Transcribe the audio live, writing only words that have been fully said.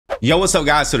Yo, what's up,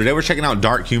 guys? So today we're checking out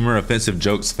dark humor, offensive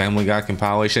jokes, Family Guy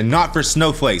compilation. Not for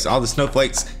snowflakes. All the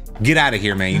snowflakes, get out of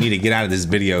here, man. You need to get out of this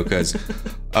video because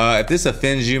if this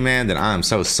offends you, man, then I'm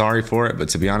so sorry for it. But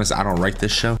to be honest, I don't write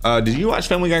this show. Did you watch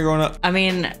Family Guy growing up? I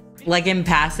mean, like in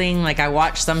passing, like I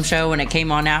watched some show when it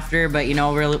came on after, but you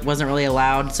know, wasn't really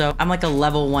allowed. So I'm like a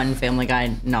level 1 Family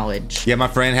Guy knowledge. Yeah, my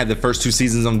friend had the first 2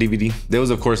 seasons on DVD. There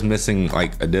was, of course, missing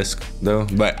like a disc though,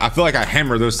 but I feel like I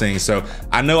hammer those things. So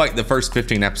I know like the first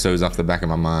 15 episodes off the back of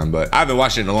my mind, but I haven't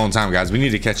watched it in a long time, guys. We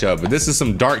need to catch up. But this is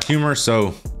some dark humor,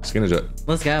 so let's get into it.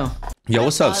 Let's go. Yo,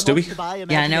 what's up, Stewie?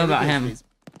 Yeah, I know about him.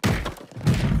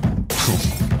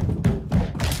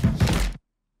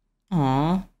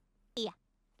 Aww.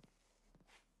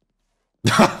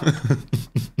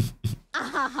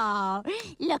 Oh,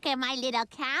 look at my little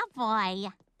cowboy.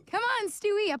 Come on,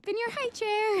 Stewie, up in your high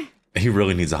chair. He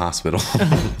really needs a hospital.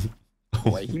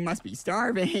 Boy, he must be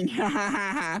starving.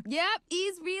 Yep,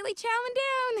 he's really chowing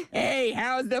down. Hey,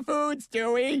 how's the food,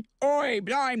 Stewie? Oi,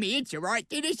 blimey, it's alright.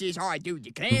 This is how I do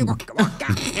the can. Waka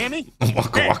waka. Annie?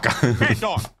 Waka waka. Hey,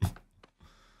 dog.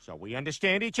 So we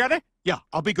understand each other? Yeah,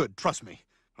 I'll be good, trust me.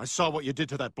 I saw what you did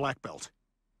to that black belt.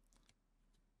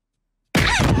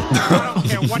 I don't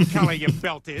care what color your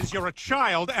belt is. You're a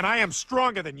child, and I am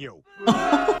stronger than you.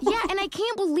 Yeah, and I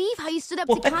can't believe how you stood up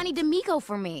to Connie D'Amico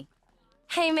for me.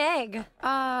 Hey, Meg.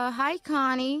 Hi,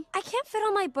 Connie. I can't fit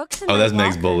all my books in Oh, my that's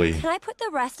Meg's locker. bully. Can I put the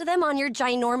rest of them on your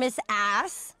ginormous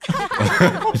ass?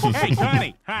 Hey,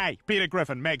 Connie. Hi, Peter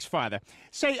Griffin, Meg's father.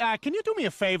 Say, can you do me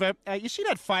a favor? You see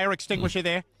that fire extinguisher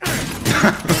there?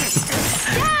 Dad,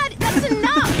 that's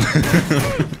enough!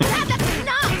 Dad, that's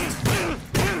enough!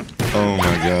 Oh my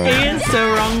god. He is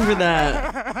so wrong for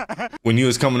that. When you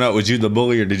was coming up, was you the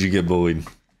bully or did you get bullied?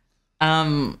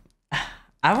 I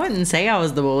wouldn't say I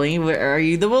was the bully. Are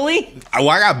you the bully? Well,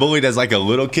 I got bullied as like a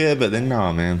little kid, but then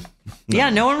no, man. No. Yeah,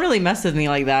 no one really messed with me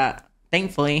like that.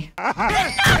 Thankfully. No,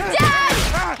 Dad!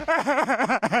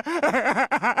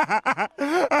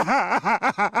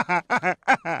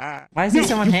 Why is he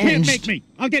so unhinged? Can't make me.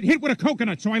 I'll get hit with a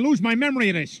coconut so I lose my memory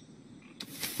of this.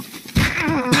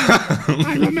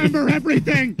 I remember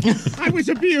everything. I was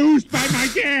abused by my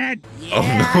dad. Oh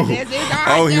no.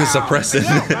 Oh, he was suppressing.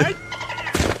 Right?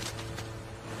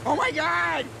 Oh my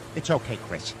god! It's okay,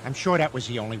 Chris. I'm sure that was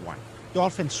the only one.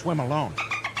 Dolphins swim alone.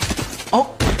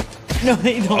 Oh, no,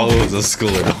 they don't. Oh, it was a school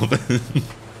of dolphins.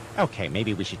 Okay,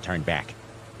 maybe we should turn back.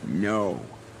 No.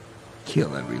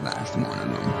 Kill every last one of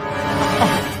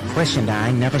them. Chris and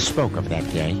I never spoke of that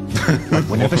day. But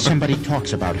whenever somebody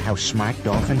talks about how smart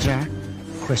dolphins are,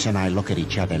 Chris and I look at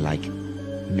each other like,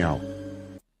 no.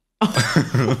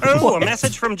 Oh, a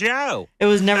message from Joe. It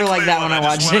was never like that when I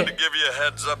watched just wanted it. to give you a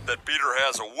heads up that Peter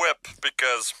has a whip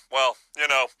because, well, you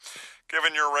know,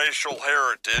 given your racial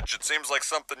heritage, it seems like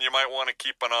something you might want to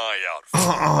keep an eye out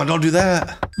for. Don't do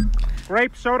that.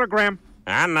 Grape soda, Graham.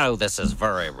 I know this is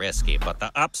very risky, but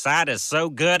the upside is so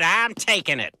good, I'm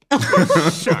taking it.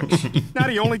 Shucks. Now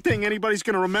the only thing anybody's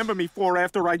gonna remember me for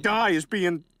after I die is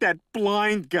being that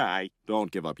blind guy.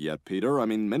 Don't give up yet, Peter. I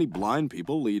mean, many blind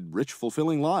people lead rich,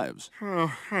 fulfilling lives.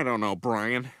 Oh, I don't know,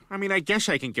 Brian. I mean, I guess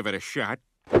I can give it a shot.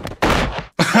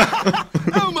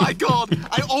 Oh my god!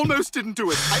 I almost didn't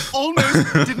do it. I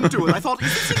almost didn't do it. I thought,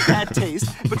 is this in bad taste?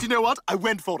 But you know what? I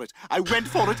went for it. I went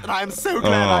for it, and I am so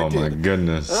glad I did. Oh my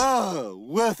goodness. Oh,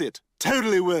 worth it.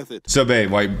 Totally worth it. So,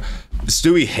 babe, like,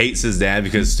 Stewie hates his dad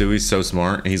because Stewie's so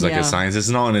smart. He's like a scientist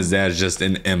and all, and his dad's just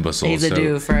an imbecile. He's a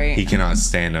doof, right? He cannot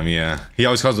stand him, yeah. He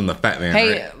always calls him the fat man,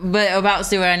 Hey, right? but about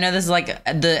Stewie, I know this is like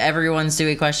the everyone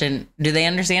Stewie question. Do they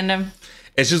understand him?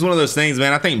 It's just one of those things,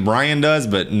 man. I think Brian does,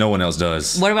 but no one else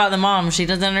does. What about the mom? She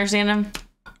doesn't understand him?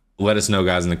 Let us know,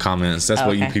 guys, in the comments. That's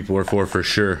what you people are for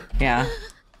sure. Yeah.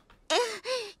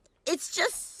 It's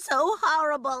just so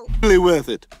horrible. Totally worth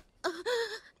it.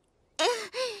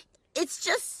 It's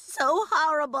just so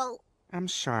horrible. I'm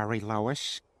sorry,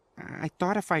 Lois. I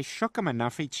thought if I shook him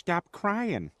enough, he'd stop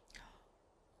crying.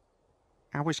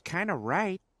 I was kind of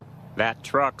right. That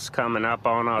truck's coming up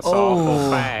on us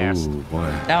awful fast. Ooh, boy.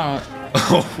 Don't.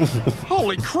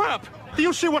 Holy crap! Do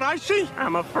you see what I see?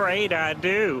 I'm afraid I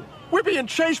do. We're being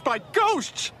chased by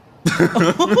ghosts!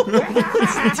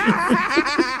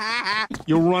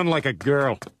 You run like a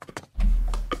girl.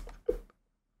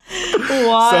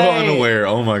 Why? So unaware.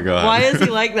 Oh my god. Why is he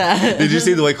like that? Did you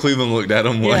see the way Cleveland looked at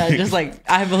him? Yeah, just like,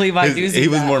 I believe I do see He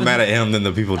was that. more mad at him than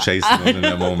the people chasing him in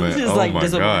that moment. Just Oh like my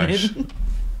gosh. disappointed.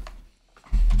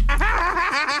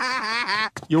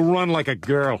 You run like a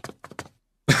girl.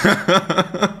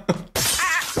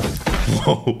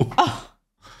 Whoa.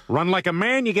 Run like a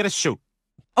man, you get a suit.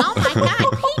 Oh my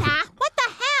god, Peter! What the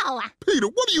hell?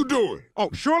 Peter, what are you doing?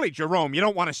 Oh, surely, Jerome, you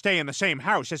don't want to stay in the same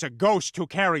house as a ghost who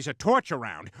carries a torch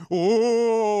around.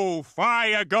 Ooh,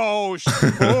 fire ghost.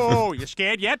 Oh, you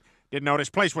scared yet? Didn't know this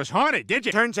place was haunted, did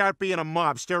you? Turns out being a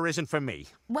mobster isn't for me.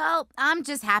 Well, I'm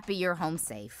just happy you're home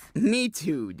safe. Me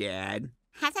too, Dad.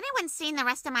 Has anyone seen the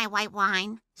rest of my white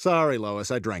wine? Sorry, Lois,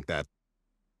 I drank that.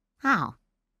 Oh,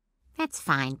 that's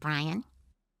fine, Brian.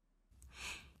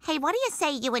 Hey, what do you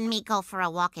say you and me go for a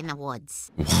walk in the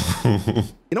woods? You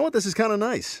know what? This is kind of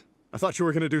nice. I thought you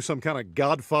were going to do some kind of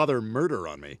Godfather murder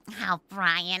on me. Oh,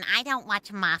 Brian, I don't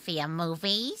watch mafia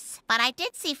movies, but I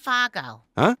did see Fargo.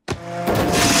 Huh?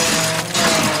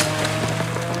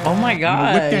 Oh my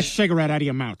gosh. Whip that cigarette out of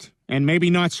your mouth. And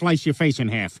maybe not slice your face in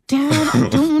half. Dad, I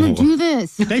don't want to do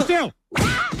this. Stay still.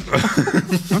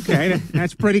 Okay,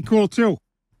 that's pretty cool, too.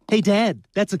 Hey, Dad,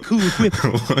 that's a cool whip.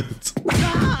 What?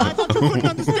 I thought you couldn't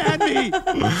understand me.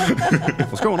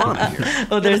 What's going on in here?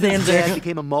 Oh, there's the Dad answer.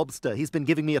 became a mobster. He's been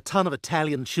giving me a ton of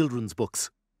Italian children's books.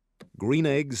 Green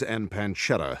eggs and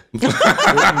pancetta.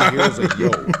 Here's a yo.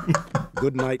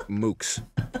 Good night, mooks.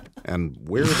 And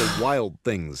where the wild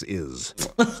things is.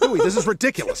 Stewie, this is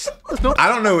ridiculous. I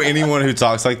don't know anyone who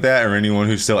talks like that or anyone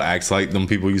who still acts like them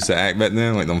people used to act back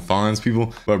then, like them Fonz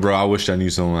people. But bro, I wish I knew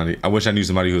somebody. I wish I knew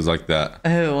somebody who was like that.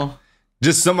 Who?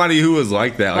 Just somebody who was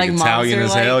like that, like Italian mobster,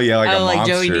 as hell. Yeah, like a like mobster.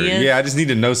 Joey Diaz? Yeah, I just need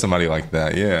to know somebody like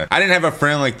that. Yeah, I didn't have a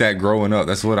friend like that growing up.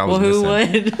 That's what I was Well, who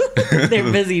missing. would?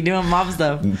 They're busy doing mob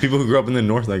stuff. People who grew up in the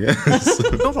North, I guess.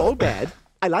 Not all bad.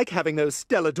 I like having those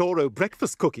Stelladoro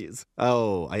breakfast cookies.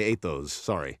 Oh, I ate those.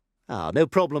 Sorry. Ah, no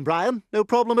problem, Brian. No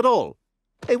problem at all.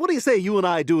 Hey, what do you say you and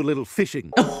I do a little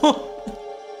fishing? I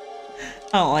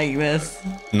don't like this.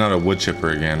 Not a wood chipper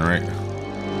again, right?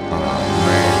 Oh,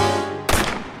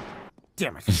 man.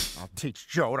 Damn it. I'll teach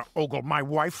Joe to ogle my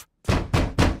wife.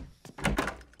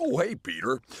 Oh, hey,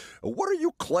 Peter. What are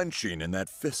you clenching in that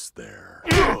fist there?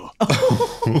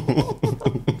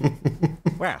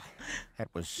 Well, that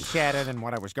was sadder than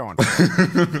what I was going for.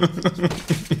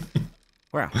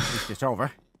 Well, at least it's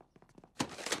over.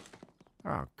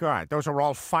 Oh, God, those are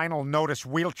all final notice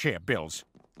wheelchair bills.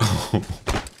 Not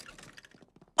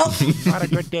a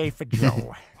good day for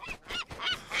Joe.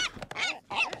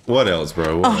 What else,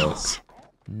 bro? What else?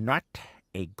 Not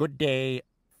a good day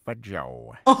for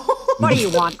Joe. What do you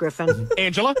want, Griffin?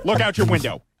 Angela, look out your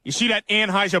window. You see that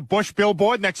Anheuser-Busch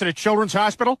billboard next to the Children's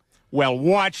Hospital? Well,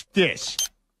 watch this.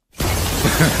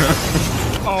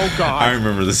 Oh, God. I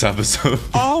remember this episode.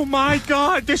 Oh, my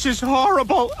God, this is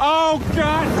horrible. Oh,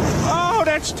 God. Oh,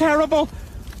 that's terrible.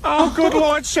 Oh, good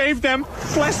Lord, save them.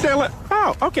 Bless their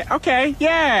Oh, okay,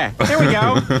 yeah. There we go.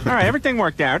 All right, everything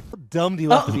worked out. How dumb do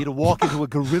you have to be to walk into a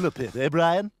gorilla pit, eh,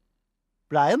 Brian?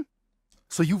 Brian?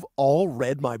 So you've all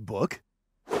read my book?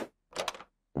 They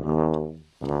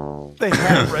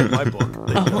have read my book.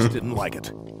 They just didn't like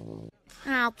it.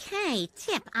 Okay,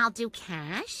 tip. I'll do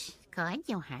cash. Good,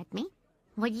 you heard me.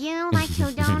 Would you like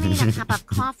to donate a cup of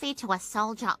coffee to a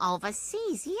soldier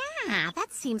overseas? Yeah,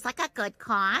 that seems like a good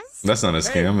cause. That's not a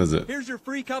scam, is it? Here's your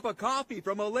free cup of coffee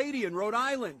from a lady in Rhode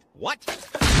Island. What? Give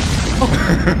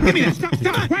me that.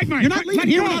 Stop. Quagmire. You're not leaving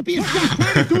here without being stopped.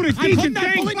 Try to do this decent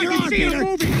thing. I can see it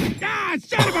moving. Ah,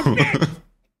 son of a bitch.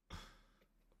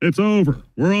 It's over.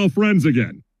 We're all friends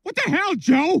again. What the hell,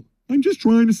 Joe? I'm just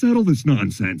trying to settle this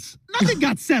nonsense. Nothing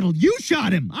got settled. You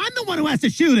shot him. I'm the one who has to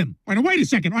shoot him. All right, now wait a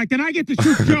second. All right, then I get to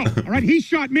shoot Joe. All right, he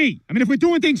shot me. I mean, if we're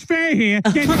doing things fair here,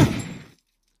 then...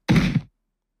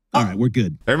 All right, we're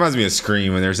good. That reminds me of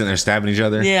Scream when they're sitting there stabbing each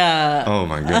other. Yeah. Oh,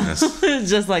 my goodness.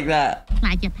 Just like that.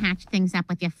 Glad you patched things up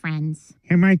with your friends.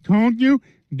 Have I told you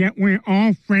that we're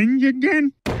all friends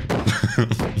again?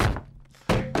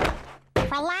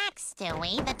 Relax,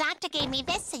 Stewie. The doctor gave me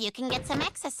this so you can get some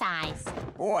exercise.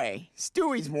 Boy,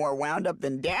 Stewie's more wound up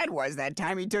than Dad was that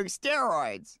time he took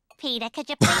steroids. Peter, could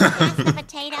you please pass the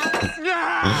potatoes?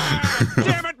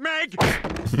 Damn it, Meg!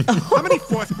 How many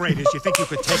fourth graders do you think you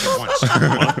could take at once?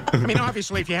 I mean,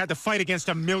 obviously, if you had to fight against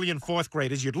 1 million fourth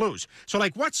graders, you'd lose. So,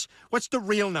 like, what's the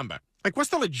real number? Like,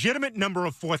 what's the legitimate number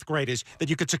of fourth graders that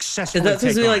you could successfully take on? Is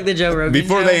that supposed to be like the Joe Rogan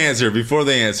Before show? they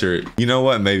answer, you know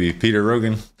what? Maybe Peter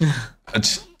Rogan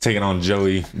taking on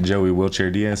Joey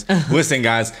Wheelchair Diaz. Listen,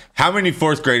 guys, how many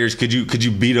fourth graders could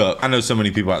you beat up? I know so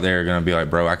many people out there are gonna be like,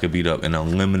 bro, I could beat up an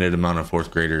unlimited amount of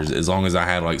fourth graders as long as I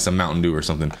had like some Mountain Dew or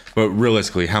something. But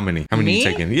realistically, how many? How many Me? you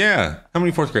taking? Yeah, how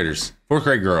many fourth graders? Fourth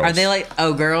grade girls. Are they like,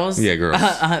 girls? Yeah,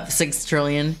 girls. 6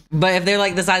 trillion. But if they're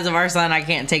like the size of our son, I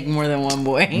can't take more than one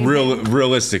boy.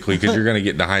 Realistically, because you're gonna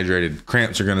get dehydrated.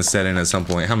 Cramps are gonna set in at some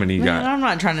point. How many you Man, got? I'm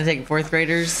not trying to take fourth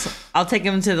graders. I'll take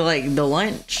them to the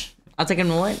lunch. I'll take them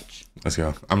to lunch. Let's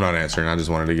go. I'm not answering. I just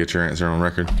wanted to get your answer on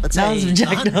record. Let's That was say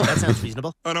objective. 100. That sounds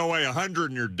reasonable. Oh, no way, 100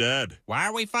 and you're dead. Why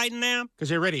are we fighting now? Because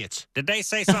they're idiots. Did they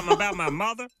say something about my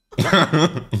mother?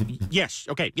 Yes.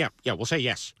 Okay. Yeah. We'll say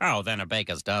yes. Oh, then a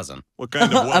baker's dozen. What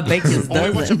kind of A weapon? baker's Only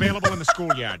what's dozen. available in the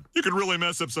schoolyard. You could really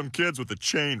mess up some kids with a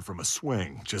chain from a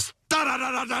swing. Just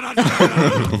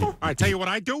da-da-da-da-da-da-da-da. All right, tell you what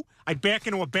I'd do? I'd back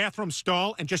into a bathroom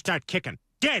stall and just start kicking.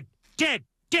 Dead, dead,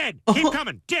 dead. Keep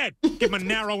coming, dead. Give him a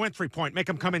narrow entry point. Make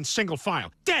him come in single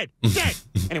file. Dead, dead.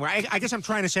 Anyway, I guess I'm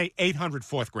trying to say 800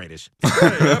 fourth graders. Hey,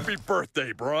 happy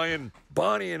birthday, Brian.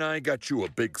 Bonnie and I got you a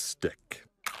big stick.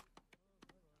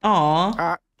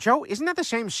 Aw. Joe, isn't that the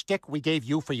same stick we gave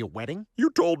you for your wedding? You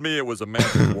told me it was a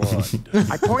magic wand.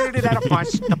 I pointed it at a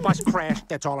bus. The bus crashed.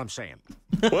 That's all I'm saying.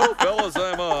 Well, fellas,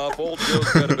 I'm off. Old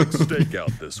Joe's got a big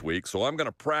stakeout this week, so I'm going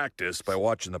to practice by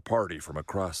watching the party from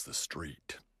across the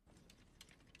street.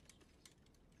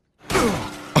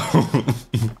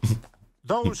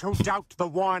 Those who doubt the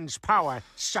wand's power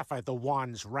suffer the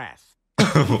wand's wrath.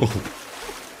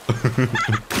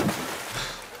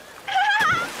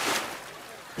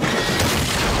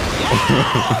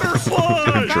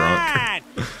 Butterfly! Drunk.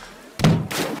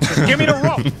 Just give me the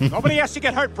rope. Nobody has to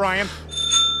get hurt, Brian.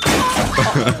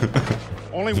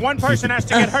 Only one person has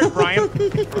to get hurt, Brian. All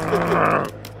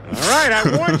right, I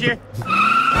warned you.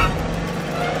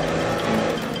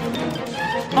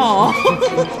 Aw.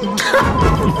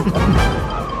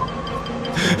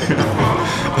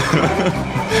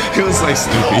 It was like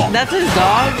Snoopy. That's his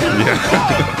dog? Yeah.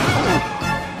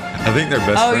 I think they're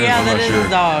best Oh, friends. yeah, I'm that not is sure. his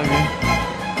dog.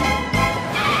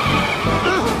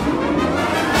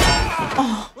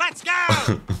 Let's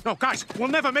go! No, guys, we'll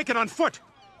never make it on foot.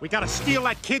 We gotta steal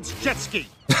that kid's jet ski.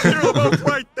 You're the boat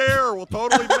right there. We'll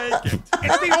totally make it.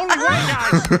 It's the only way,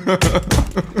 guys.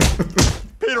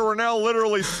 Peter, we're now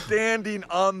literally standing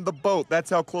on the boat. That's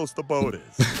how close the boat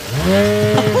is.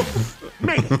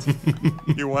 Made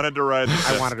it. You wanted to ride the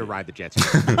jet I wanted to ride the jet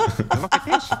ski. Now look at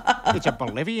this. It's a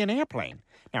Bolivian airplane.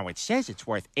 Now, it says it's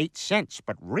worth 8 cents,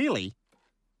 but really,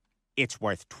 it's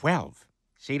worth 12.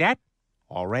 See that?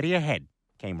 Already ahead.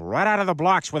 Came right out of the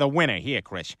blocks with a winner. Here,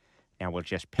 Chris. Now, we'll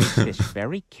just paste this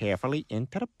very carefully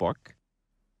into the book.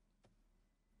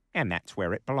 And that's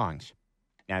where it belongs.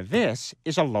 Now, this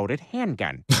is a loaded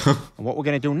handgun. And what we're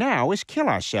going to do now is kill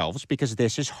ourselves because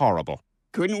this is horrible.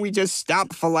 Couldn't we just stop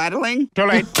philatering? Too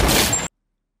late.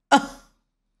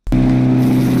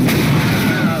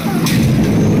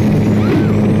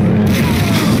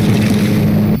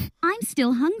 I'm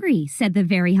still hungry, said the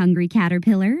very hungry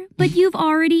caterpillar, but you've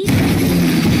already...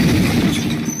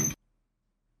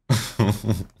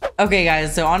 Okay,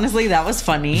 guys, so honestly, that was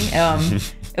funny. It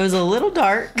was a little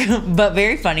dark, but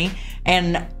very funny.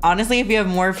 And honestly, if you have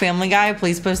more Family Guy,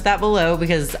 please post that below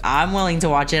because I'm willing to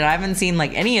watch it. I haven't seen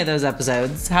like any of those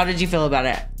episodes. How did you feel about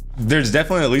it? There's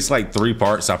definitely at least like 3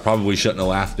 parts I probably shouldn't have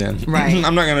laughed in. Right.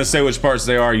 I'm not going to say which parts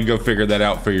they are. You go figure that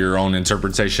out for your own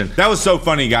interpretation. That was so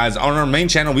funny, guys. On our main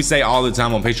channel, we say all the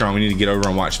time on Patreon, we need to get over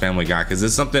and watch Family Guy because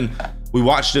it's something, we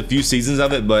watched a few seasons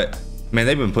of it, but man,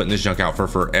 they've been putting this junk out for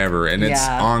forever and it's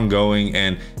ongoing.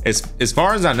 And as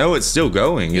far as I know, it's still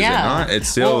going, is it not? It's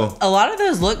still... Well, a lot of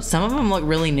those some of them look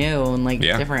really new and like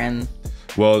different.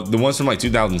 Well, the ones from like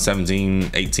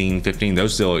 2017, 18, 15,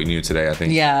 those still look new today, I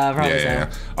think. Yeah, probably so. Yeah.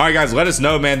 All right, guys, let us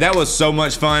know, man. That was so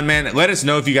much fun, man. Let us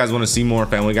know if you guys want to see more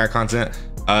Family Guy content.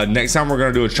 Next time we're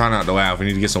going to do a try not to laugh. We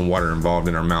need to get some water involved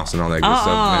in our mouths and all that good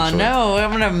stuff eventually. No,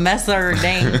 I'm going to mess our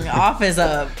dang office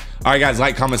up. All right, guys,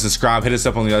 like, comment, subscribe. Hit us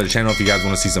up on the other channel if you guys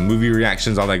want to see some movie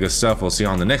reactions, all that good stuff. We'll see you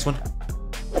on the next one.